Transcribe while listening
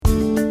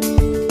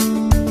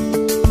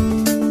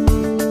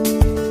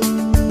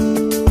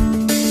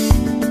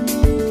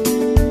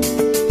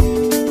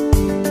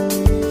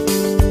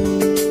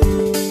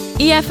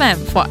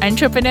FM for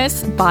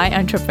entrepreneurs by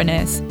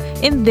entrepreneurs.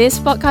 In this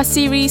podcast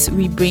series,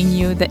 we bring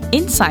you the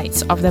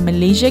insights of the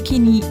Malaysia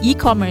Kini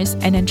E-Commerce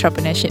and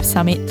Entrepreneurship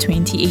Summit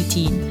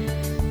 2018.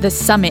 The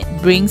summit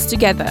brings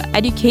together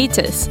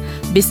educators,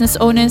 business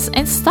owners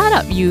and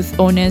startup youth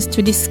owners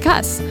to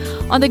discuss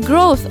on the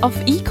growth of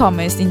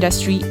e-commerce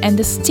industry and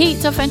the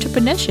state of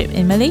entrepreneurship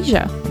in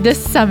Malaysia. The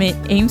summit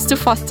aims to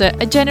foster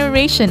a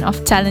generation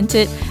of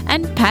talented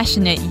and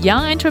passionate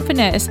young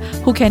entrepreneurs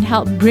who can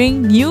help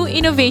bring new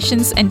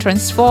innovations and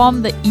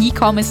transform the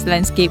e-commerce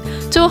landscape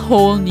to a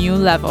whole new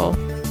level.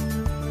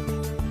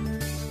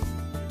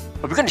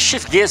 But we're going to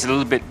shift gears a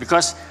little bit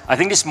because I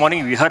think this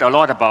morning we heard a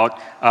lot about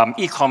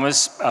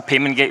e-commerce,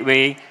 payment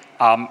gateway,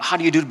 how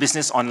do you do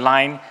business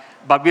online,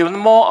 but we learn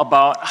more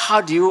about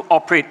how do you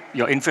operate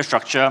your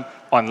infrastructure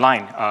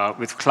online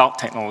with cloud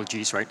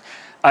technologies, right?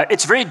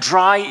 It's very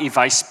dry if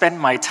I spend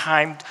my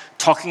time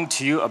talking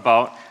to you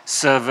about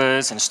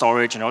servers and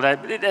storage and all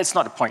that. That's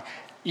not the point.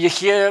 You're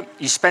here,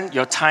 you spend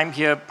your time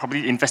here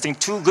probably investing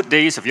 2 good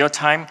days of your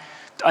time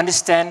to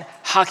understand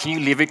how can you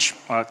leverage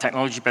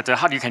technology better,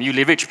 can you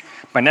leverage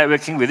by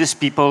networking with these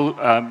people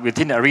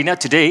within the arena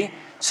today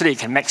so that you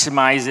can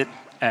maximize it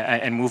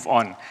and move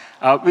on.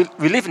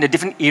 We live in a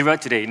different era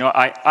today. You know,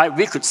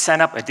 we could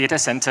set up a data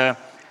center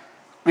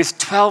with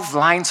 12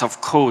 lines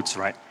of codes,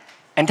 right?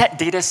 And that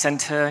data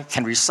center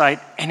can reside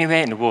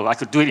anywhere in the world. I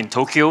could do it in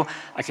Tokyo.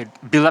 I could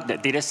build up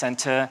that data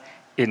center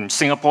in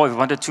Singapore if I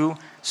wanted to.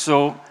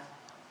 So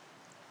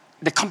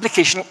the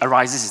complication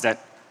arises is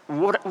that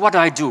what do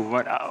I do?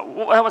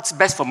 What's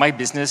best for my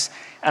business?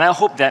 And I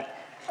hope that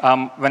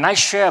when I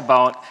share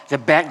about the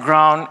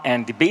background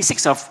and the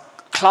basics of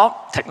cloud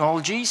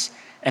technologies,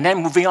 and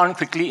then moving on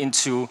quickly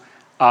into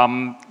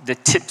the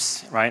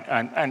tips, right?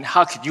 And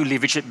how could you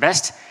leverage it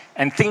best?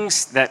 And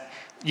things that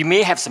you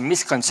may have some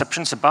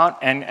misconceptions about,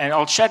 and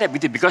I'll share that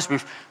with you because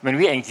when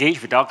we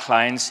engage with our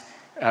clients,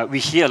 we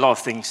hear a lot of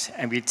things,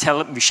 and we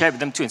share with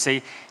them too, and say,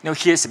 you know,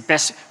 here's the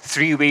best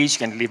 3 ways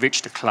you can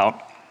leverage the cloud.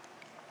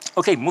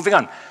 Okay, moving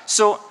on.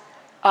 So,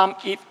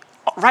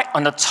 right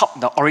on the top,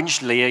 the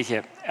orange layer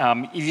here,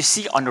 if you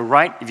see on the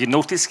right, if you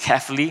notice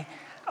carefully,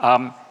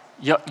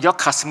 your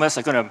customers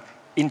are going to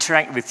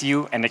interact with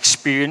you and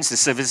experience the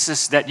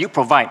services that you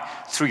provide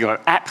through your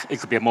app. It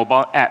could be a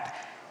mobile app.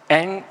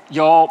 And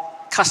your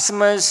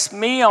customers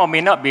may or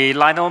may not be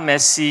Lionel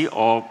Messi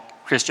or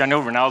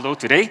Cristiano Ronaldo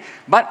today,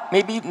 but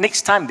maybe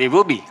next time they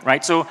will be,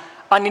 right? So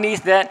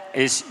underneath that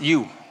is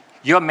you.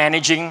 You're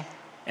managing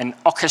and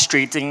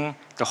orchestrating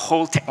the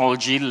whole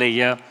technology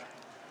layer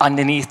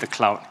underneath the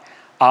cloud.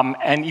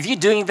 And if you're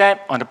doing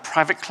that on a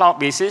private cloud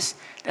basis,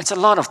 that's a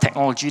lot of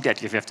technology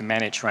that you have to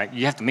manage, right?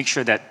 You have to make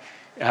sure that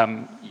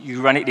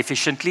you run it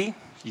efficiently,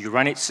 you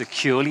run it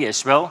securely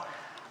as well.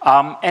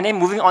 And then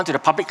moving on to the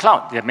public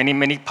cloud. There are many,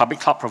 many public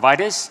cloud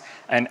providers,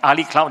 and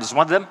Ali Cloud is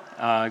one of them,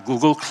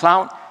 Google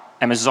Cloud,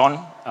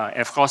 Amazon,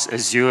 of course,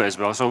 Azure as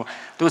well. So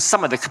those are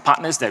some of the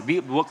partners that we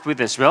work with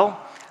as well.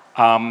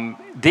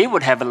 They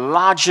would have a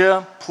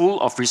larger pool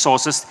of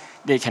resources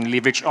they can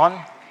leverage on.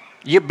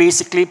 You're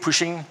basically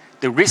pushing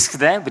the risk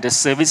there with the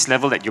service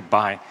level that you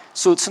buy.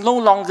 So it's no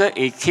longer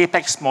a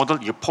CAPEX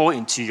model you pour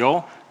into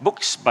your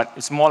books, but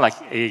it's more like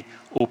a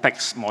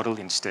OPEX model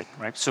instead,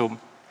 right? So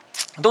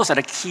those are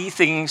the key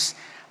things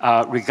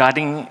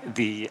regarding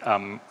the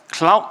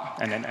cloud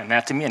and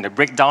anatomy and the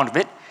breakdown of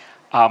it,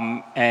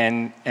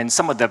 and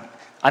some of the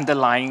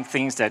underlying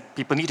things that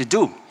people need to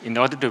do in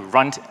order to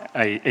run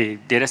a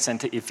data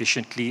center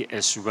efficiently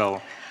as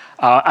well.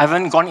 I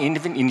haven't gone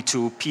even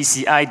into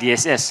PCI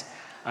DSS.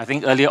 I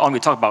think earlier on we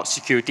talked about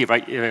security,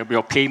 right?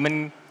 Your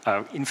payment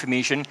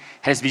information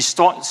has to be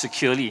stored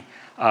securely.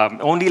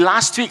 Only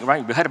last week,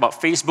 right, we heard about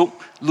Facebook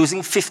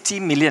losing 50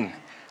 million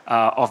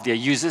of their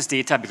users'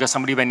 data because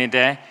somebody went in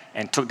there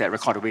and took that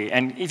record away.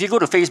 And if you go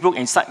to Facebook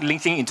and start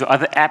linking into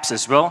other apps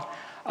as well,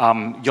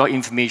 your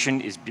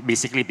information is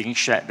basically being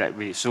shared that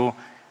way. So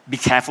be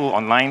careful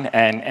online,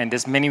 and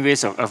there's many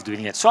ways of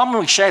doing it. So I'm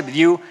going to share with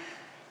you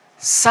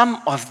some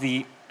of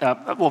the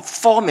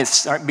 4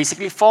 myths, right?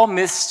 Basically 4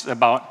 myths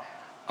about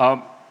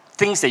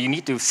things that you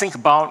need to think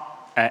about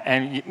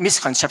and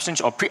misconceptions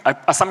or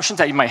assumptions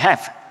that you might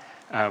have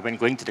when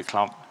going to the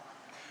cloud.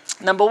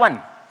 Number 1,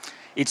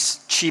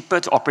 it's cheaper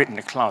to operate in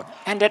the cloud,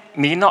 and that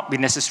may not be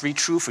necessarily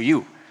true for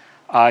you.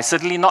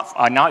 Certainly not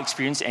our now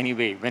experience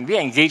anyway. When we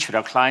engage with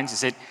our clients,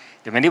 they said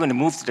that when they want to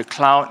move to the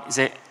cloud, they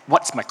say,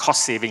 what's my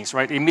cost savings,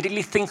 right? They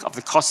immediately think of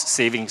the cost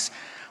savings.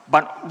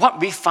 But what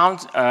we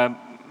found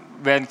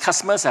when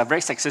customers are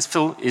very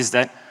successful is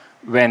that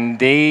when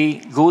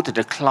they go to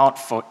the cloud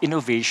for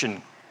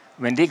innovation,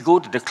 when they go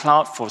to the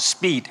cloud for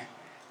speed,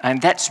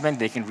 and that's when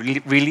they can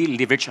really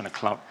leverage on the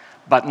cloud,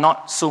 but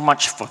not so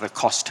much for the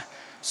cost.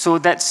 So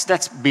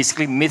that's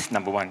basically myth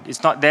number 1.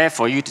 It's not there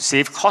for you to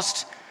save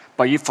cost,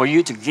 but for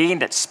you to gain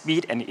that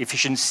speed and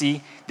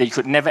efficiency that you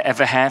could never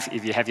ever have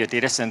if you have your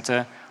data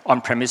center on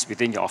premise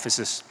within your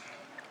offices.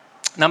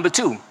 Number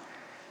 2,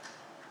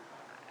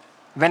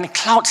 when the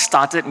cloud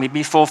started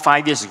maybe 4 or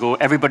 5 years ago,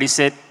 everybody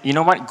said, you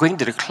know what, going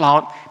to the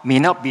cloud may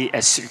not be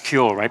as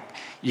secure, right?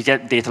 You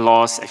get data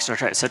loss,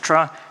 etc.,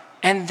 etc.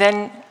 And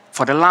then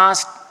for the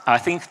last, I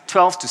think,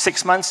 12 to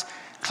 6 months,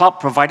 cloud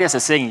providers are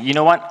saying, you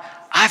know what,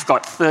 I've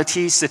got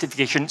 30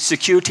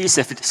 security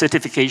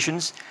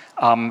certifications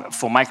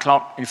for my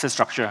cloud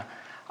infrastructure.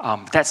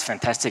 That's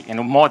fantastic.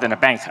 More than a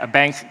bank. A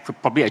bank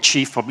could probably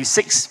achieve probably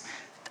 6,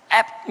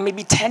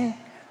 maybe 10,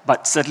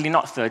 but certainly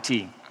not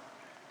 30.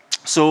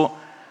 So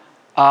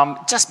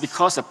just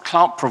because a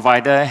cloud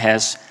provider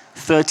has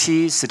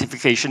 30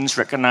 certifications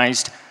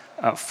recognized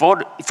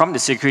from the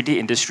security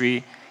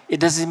industry, it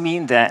doesn't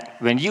mean that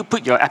when you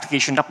put your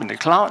application up in the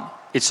cloud,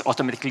 it's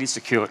automatically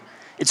secured.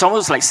 It's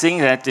almost like saying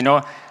that,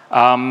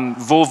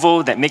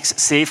 Volvo that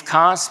makes safe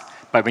cars,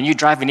 but when you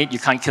drive in it, you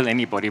can't kill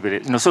anybody with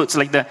it. So it's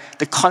like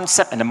the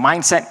concept and the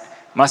mindset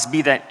must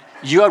be that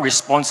you are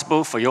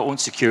responsible for your own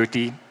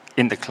security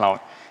in the cloud.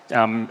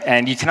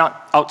 And you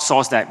cannot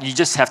outsource that. You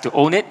just have to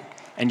own it,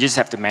 and you just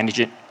have to manage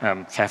it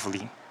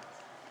carefully.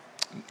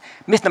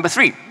 Myth number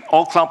 3,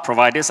 all cloud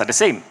providers are the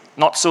same.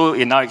 Not so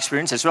in our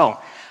experience as well.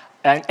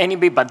 And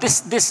anyway, but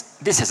this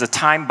has a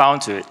time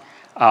bound to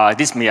it.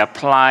 This may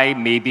apply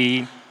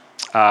maybe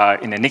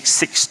in the next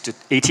 6 to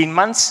 18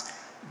 months,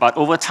 but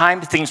over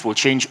time, things will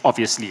change,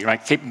 obviously, right?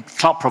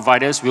 Cloud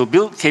providers will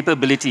build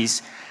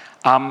capabilities.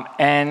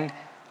 And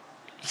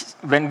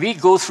when we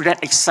go through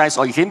that exercise,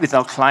 or even with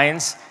our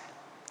clients,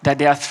 that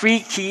there are 3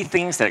 key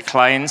things that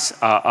clients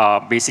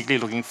are basically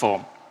looking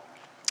for.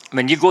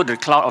 When you go to the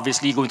cloud,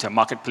 obviously, you go into a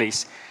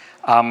marketplace.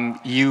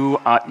 You're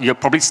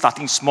probably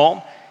starting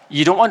small.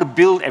 You don't want to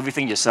build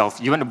everything yourself.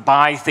 You want to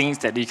buy things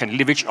that you can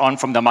leverage on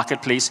from the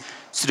marketplace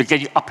so to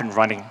get you up and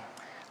running.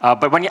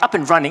 But when you're up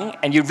and running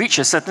and you reach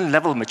a certain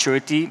level of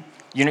maturity,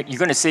 you're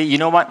going to say, you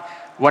know what,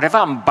 whatever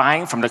I'm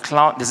buying from the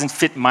cloud doesn't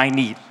fit my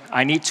need.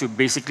 I need to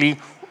basically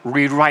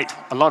rewrite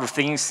a lot of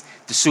things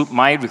to suit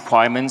my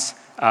requirements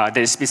that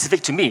is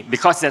specific to me,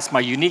 because that's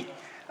my unique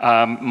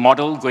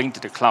model going to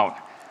the cloud.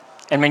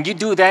 And when you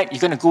do that, you're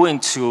going to go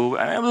into,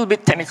 a little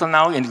bit technical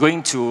now, and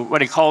going to what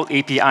they call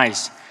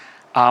APIs.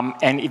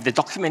 And if the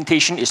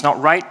documentation is not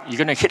right, you're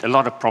going to hit a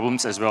lot of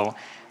problems as well.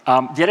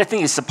 The other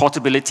thing is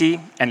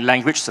supportability and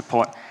language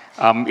support.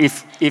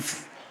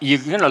 If you're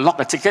going to log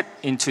a ticket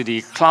into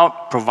the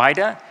cloud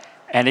provider,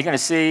 and they're going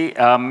to say,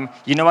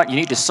 you know what, you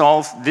need to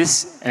solve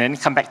this, and then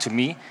come back to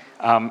me,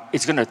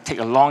 it's going to take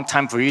a long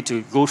time for you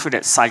to go through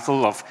that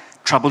cycle of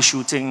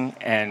troubleshooting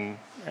and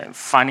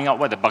finding out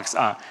what the bugs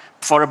are.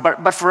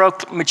 But for a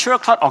mature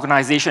cloud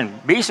organization,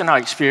 based on our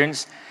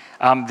experience,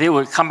 they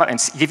will come back and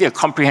give you a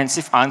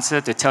comprehensive answer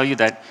to tell you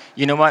that,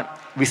 you know what,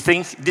 we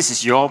think this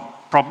is your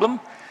problem,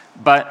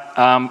 but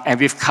and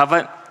we've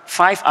covered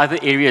 5 other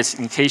areas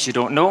in case you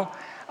don't know,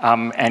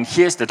 and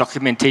here's the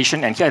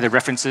documentation, and here are the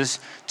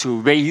references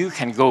to where you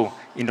can go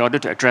in order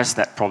to address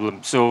that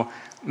problem. So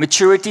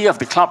maturity of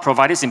the cloud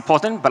provider is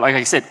important, but like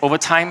I said, over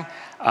time,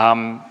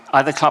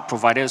 other cloud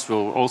providers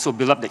will also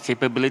build up that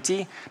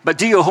capability. But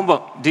do your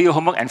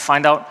homework and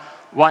find out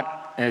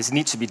what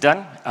needs to be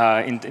done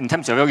in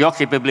terms of your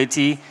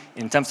capability,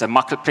 in terms of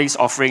marketplace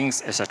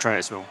offerings, etc.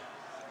 as well.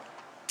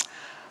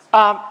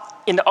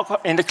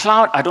 In the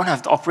cloud, I don't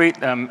have to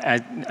operate,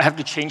 I have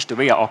to change the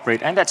way I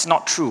operate, and that's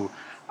not true.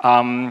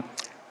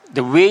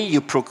 The way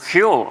you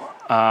procure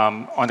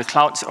on the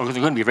cloud is going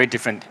to be very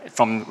different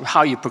from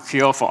how you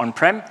procure for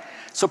on-prem.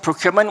 So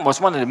procurement was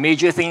one of the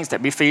major things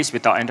that we faced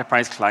with our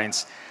enterprise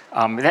clients.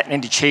 That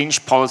needed to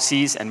change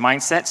policies and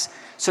mindsets.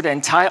 So the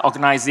entire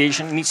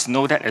organization needs to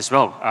know that as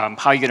well.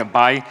 How you're going to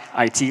buy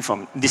IT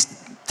from this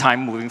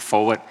time moving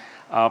forward.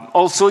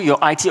 Also, your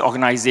IT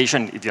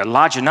organization, if you're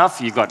large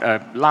enough, you've got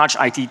a large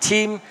IT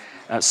team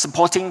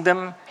supporting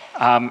them,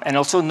 and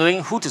also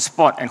knowing who to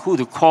support and who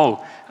to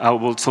call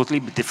will totally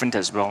be different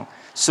as well.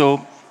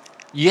 So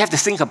you have to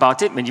think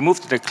about it. When you move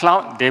to the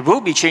cloud, there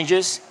will be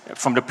changes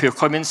from the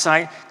procurement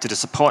side to the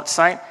support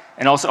side,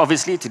 and also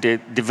obviously to the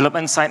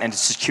development side and the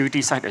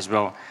security side as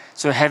well.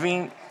 So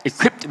having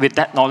equipped with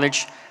that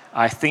knowledge,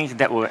 I think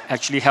that will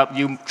actually help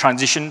you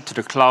transition to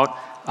the cloud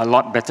a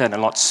lot better and a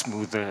lot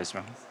smoother as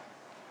well.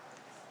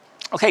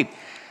 Okay,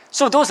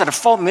 so those are the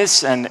 4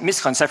 myths and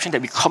misconceptions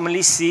that we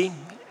commonly see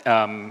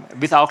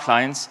with our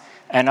clients.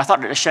 And I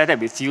thought I'd share that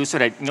with you so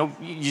that,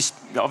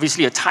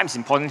 obviously your time is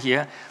important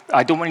here.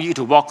 I don't want you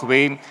to walk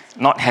away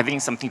not having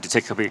something to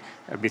take away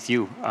with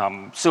you.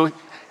 So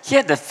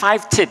here are the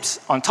 5 tips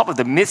on top of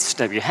the myths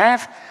that we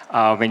have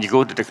when you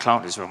go to the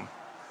cloud as well.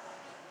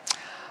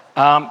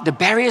 The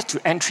barriers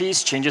to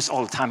entries changes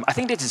all the time. I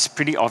think this is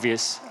pretty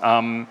obvious.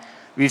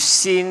 We've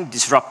seen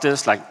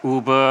disruptors like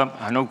Uber,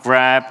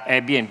 Grab,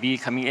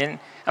 Airbnb coming in.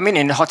 I mean,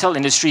 in the hotel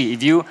industry,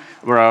 if you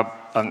were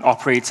an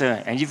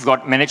operator and you've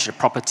got managed a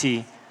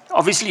property,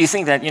 obviously you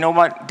think that,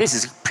 this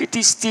is a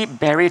pretty steep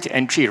barrier to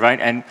entry, right?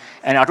 And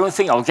I don't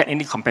think I'll get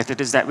any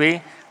competitors that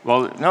way.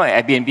 Well,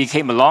 Airbnb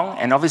came along,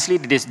 and obviously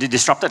they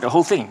disrupted the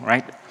whole thing,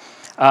 right?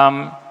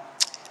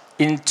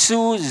 In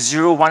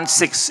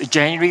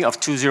January of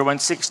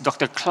 2016,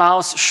 Dr.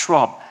 Klaus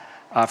Schwab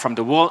from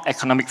the World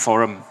Economic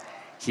Forum,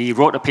 he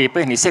wrote a paper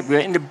and he said,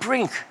 we're on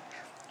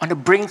the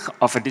brink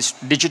of a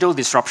digital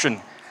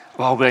disruption.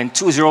 Well, we're in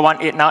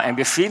 2018 now, and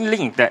we're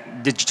feeling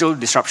that digital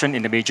disruption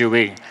in a major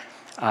way.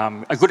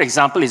 A good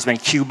example is when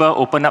Cuba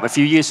opened up a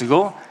few years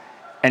ago,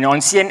 and on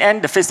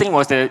CNN, the first thing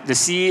was the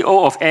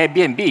CEO of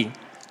Airbnb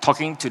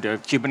talking to the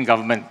Cuban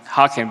government.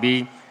 How can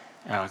we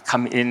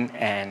come in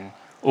and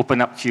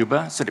open up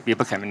Cuba so that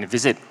people can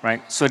visit,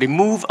 right? So they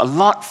move a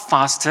lot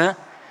faster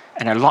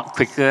and a lot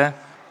quicker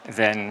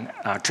than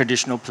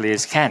traditional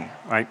players can,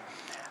 right?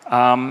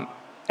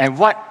 And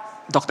what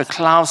Dr.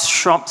 Klaus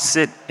Schwab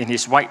said in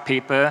his white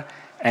paper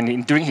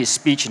and during his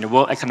speech in the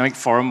World Economic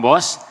Forum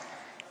was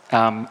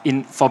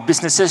for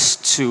businesses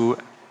to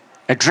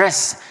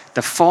address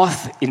the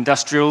fourth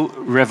industrial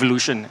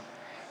revolution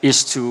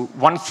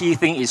one key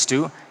thing is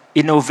to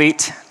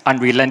innovate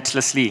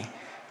unrelentlessly.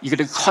 You've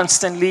got to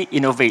constantly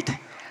innovate.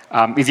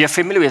 If you're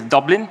familiar with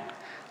Dublin,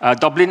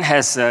 Dublin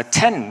has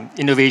 10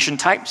 innovation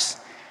types.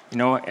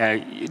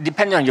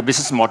 Depending on your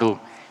business model,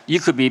 you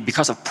could be,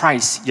 because of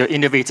price, you're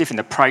innovative in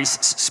the price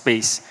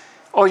space,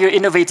 or you're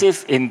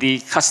innovative in the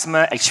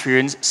customer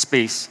experience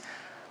space.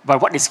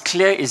 But what is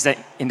clear is that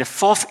in the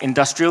fourth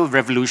industrial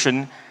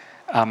revolution,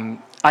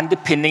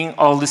 underpinning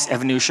all this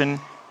evolution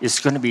is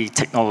going to be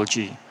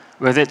technology,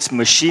 whether it's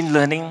machine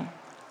learning,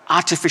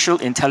 artificial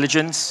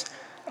intelligence,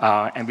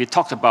 and we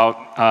talked about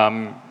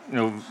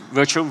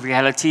virtual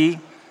reality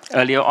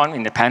earlier on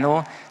in the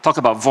panel, talk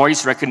about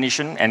voice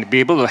recognition and be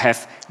able to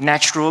have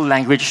natural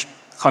language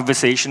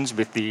conversations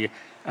with the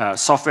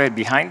software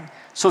behind.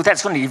 So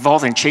that's going to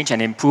evolve and change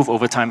and improve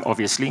over time,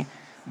 obviously.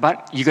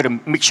 But you got to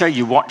make sure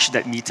you watch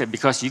that meter,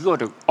 because you got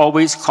to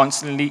always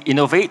constantly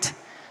innovate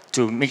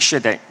to make sure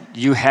that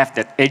you have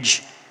that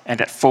edge and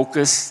that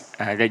focus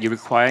that you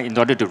require in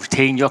order to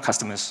retain your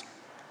customers.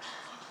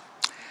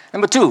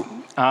 Number two,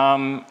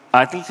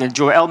 I think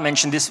Joel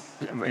mentioned this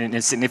in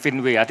a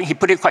significant way. I think he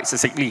put it quite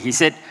succinctly. He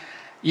said,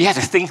 you have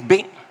to think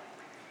big,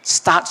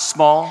 start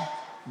small,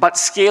 but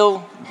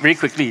scale very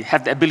quickly,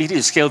 have the ability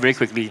to scale very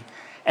quickly.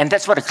 And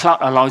that's what the cloud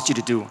allows you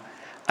to do.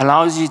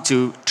 Allows you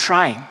to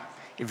try.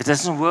 If it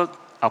doesn't work,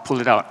 I'll pull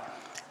it out.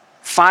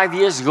 5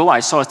 years ago, I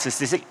saw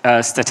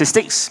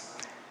statistics.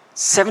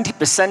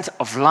 70%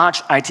 of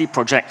large IT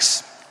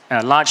projects,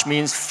 large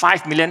means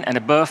 5 million and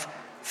above,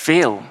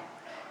 fail.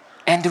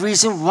 And the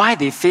reason why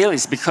they fail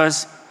is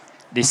because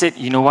they said,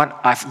 you know what,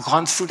 I've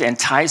gone through the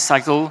entire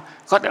cycle,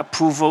 got the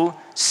approval,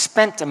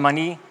 spent the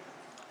money,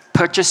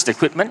 purchased the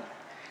equipment.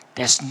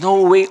 There's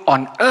no way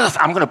on earth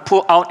I'm going to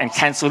pull out and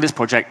cancel this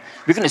project.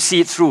 We're going to see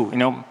it through.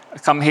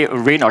 Come here,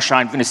 rain or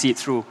shine, we're going to see it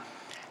through.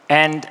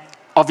 And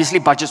obviously,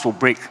 budgets will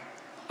break.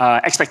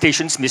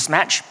 Expectations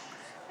mismatch.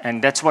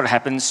 And that's what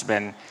happens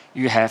when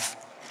you have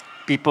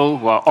people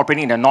who are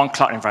operating in a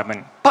non-cloud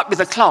environment. But with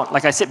the cloud,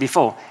 like I said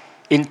before,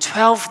 in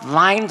 12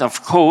 lines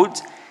of code,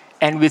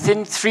 and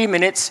within 3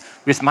 minutes,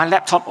 with my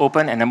laptop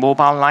open and a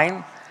mobile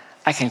line,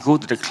 I can go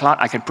to the cloud,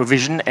 I can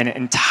provision an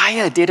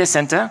entire data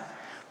center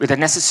with the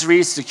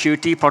necessary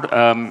security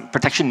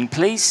protection in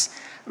place,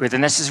 with the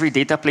necessary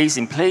data place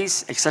in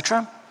place,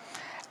 etc.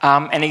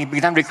 And it can be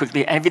done very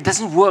quickly. And if it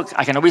doesn't work,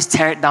 I can always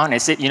tear it down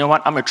and say, you know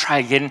what, I'm going to try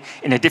again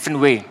in a different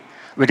way,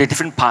 with a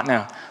different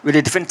partner, with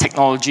a different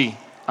technology,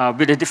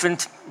 with a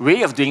different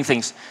way of doing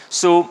things.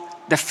 So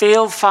the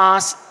fail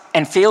fast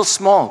and fail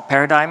small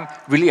paradigm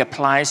really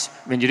applies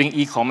when you're doing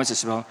e-commerce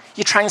as well.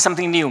 You're trying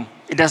something new,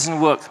 it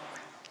doesn't work.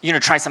 You're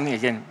going to try something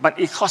again, but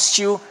it costs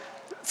you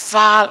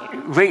far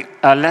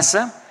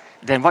lesser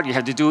than what you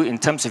have to do in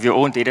terms of your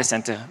own data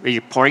center, where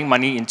you're pouring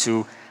money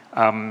into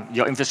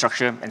your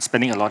infrastructure and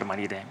spending a lot of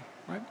money there.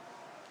 Right?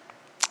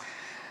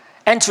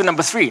 And to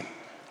number three,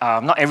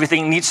 not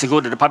everything needs to go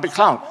to the public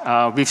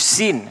cloud. We've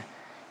seen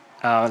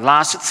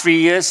last 3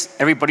 years,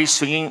 everybody's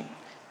swinging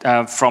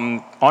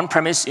from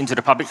on-premise into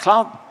the public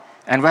cloud.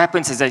 And what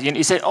happens is that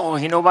you say, oh,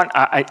 you know what,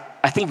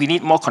 I think we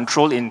need more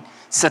control in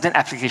certain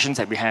applications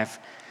that we have.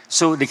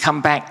 So they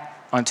come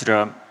back onto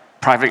the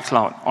private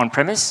cloud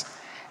on-premise.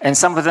 And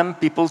some of them,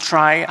 people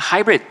try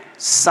hybrid.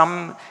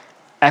 Some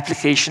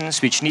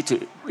applications which need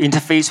to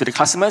interface with the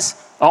customers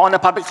are on the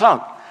public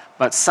cloud.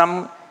 But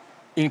some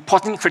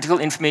important critical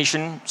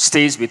information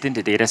stays within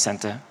the data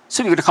center.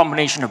 So we've got a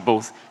combination of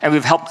both. And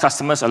we've helped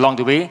customers along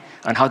the way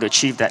on how to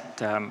achieve that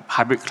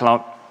hybrid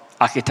cloud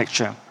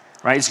architecture.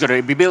 Right? It's got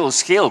to be able to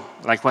scale,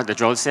 like what the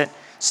Joel said.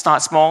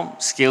 Start small,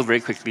 scale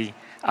very quickly.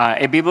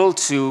 And be able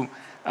to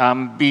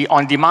be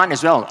on demand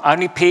as well. I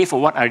only pay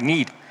for what I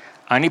need.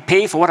 I only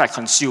pay for what I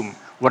consume.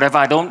 Whatever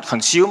I don't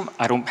consume,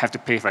 I don't have to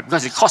pay for it,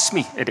 because it costs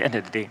me at the end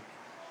of the day.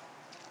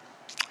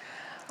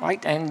 All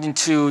right, and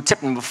into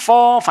tip number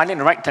 4, finding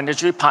the right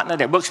technology partner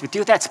that works with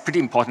you. That's pretty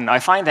important. I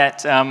find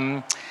that,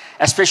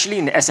 especially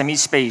in the SME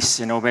space,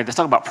 where they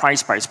talk about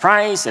price,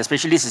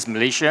 especially this is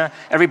Malaysia,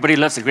 everybody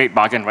loves a great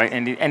bargain, right?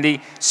 And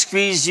they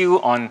squeeze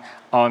you on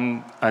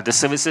the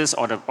services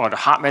or the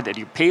hardware that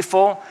you pay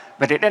for.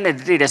 But at the end of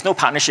the day, there's no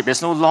partnership.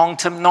 There's no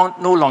long-term,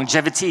 no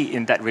longevity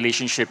in that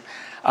relationship.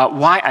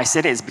 Why I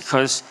said it is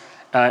because,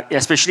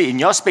 especially in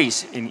your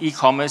space, in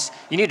e-commerce,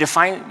 you need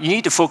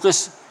to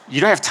focus you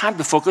don't have time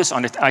to focus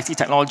on the IT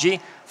technology,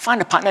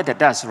 find a partner that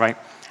does, right?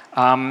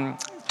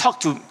 Talk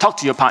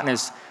to your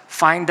partners.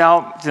 Find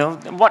out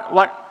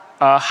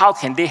how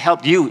can they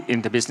help you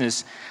in the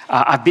business.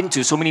 I've been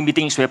to so many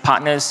meetings where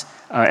partners,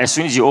 as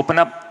soon as you open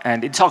up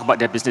and they talk about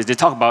their business, they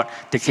talk about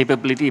the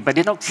capability, but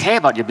they don't care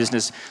about your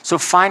business. So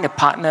find a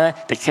partner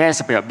that cares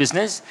about your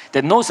business,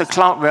 that knows the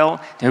cloud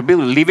well, that will be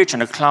able to leverage on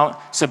the cloud,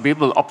 so be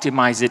able to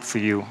optimize it for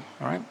you.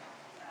 All right?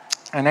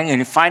 And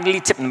then finally,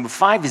 tip number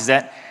 5 is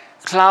that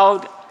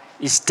cloud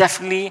is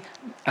definitely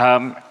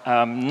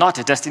not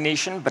a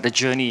destination, but a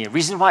journey. The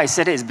reason why I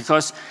said it is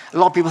because a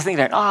lot of people think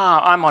that,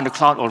 I'm on the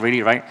cloud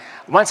already, right?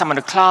 Once I'm on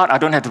the cloud, I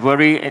don't have to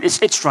worry.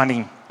 It's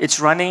running. It's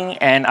running,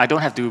 and I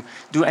don't have to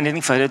do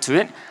anything further to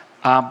it.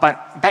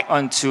 But back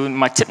onto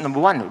my tip number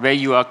 1, where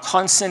you are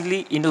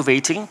constantly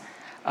innovating,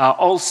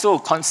 also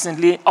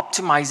constantly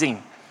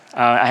optimizing.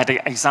 I had an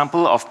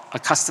example of a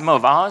customer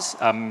of ours,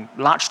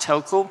 large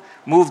telco,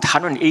 moved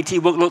 180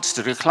 workloads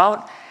to the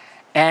cloud,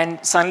 and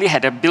suddenly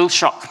had a bill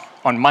shock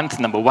on month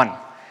number 1.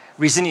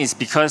 Reason is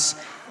because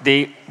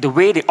the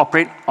way they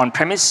operate on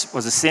premise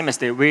was the same as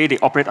the way they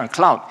operate on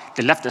cloud.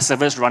 They left the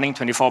servers running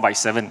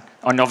 24/7,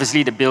 and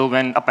obviously the bill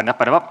went up and up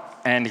and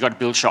up, and they got a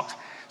bill shock.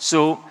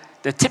 So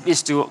the tip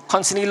is to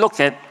constantly look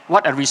at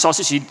what are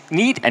resources you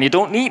need and you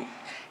don't need,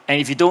 and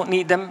if you don't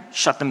need them,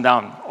 shut them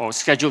down or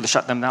schedule to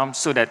shut them down.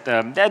 So that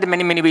there are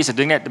many ways of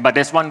doing it, but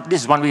this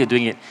is one way of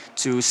doing it,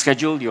 to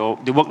schedule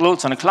the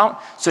workloads on the cloud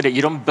so that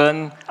you don't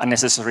burn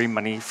unnecessary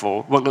money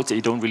for workloads that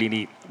you don't really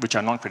need, which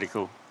are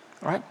non-critical.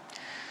 All right?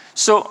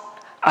 So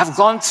I've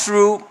gone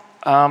through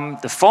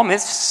the 4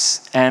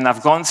 myths, and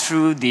I've gone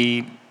through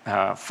the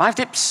 5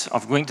 tips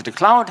of going to the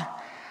cloud.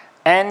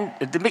 And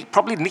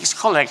probably the next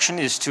call to action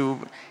is to,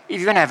 if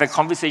you want to have a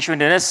conversation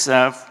with us,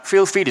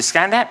 feel free to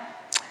scan that.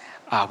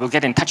 We'll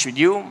get in touch with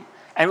you,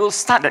 and we'll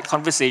start that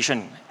conversation.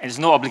 And there's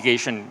no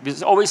obligation.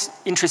 It's always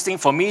interesting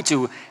for me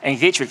to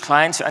engage with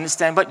clients to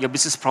understand what your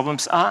business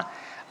problems are,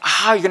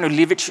 how you're going to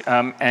leverage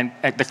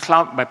at the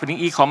cloud by putting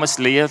e-commerce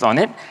layers on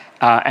it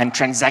and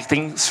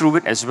transacting through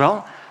it as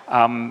well.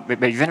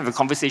 But if you want to have a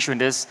conversation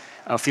with us,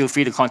 feel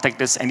free to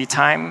contact us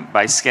anytime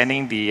by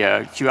scanning the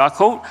QR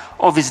code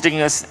or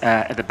visiting us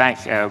at the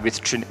back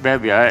where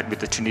we are at with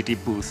the Trinity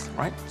booth.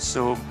 Right?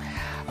 So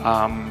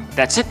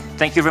that's it.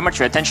 Thank you very much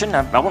for your attention.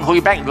 I won't hold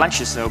you back.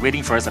 Lunch is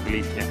waiting for us, I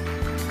believe. Yeah.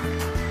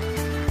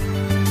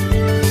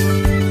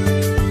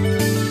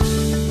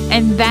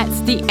 And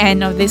that's the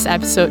end of this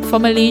episode for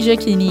Malaysia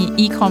Kini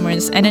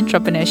E-Commerce and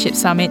Entrepreneurship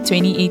Summit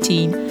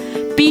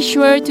 2018. Be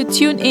sure to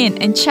tune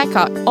in and check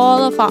out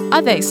all of our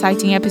other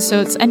exciting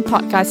episodes and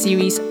podcast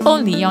series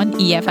only on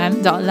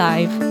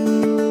EFM.live.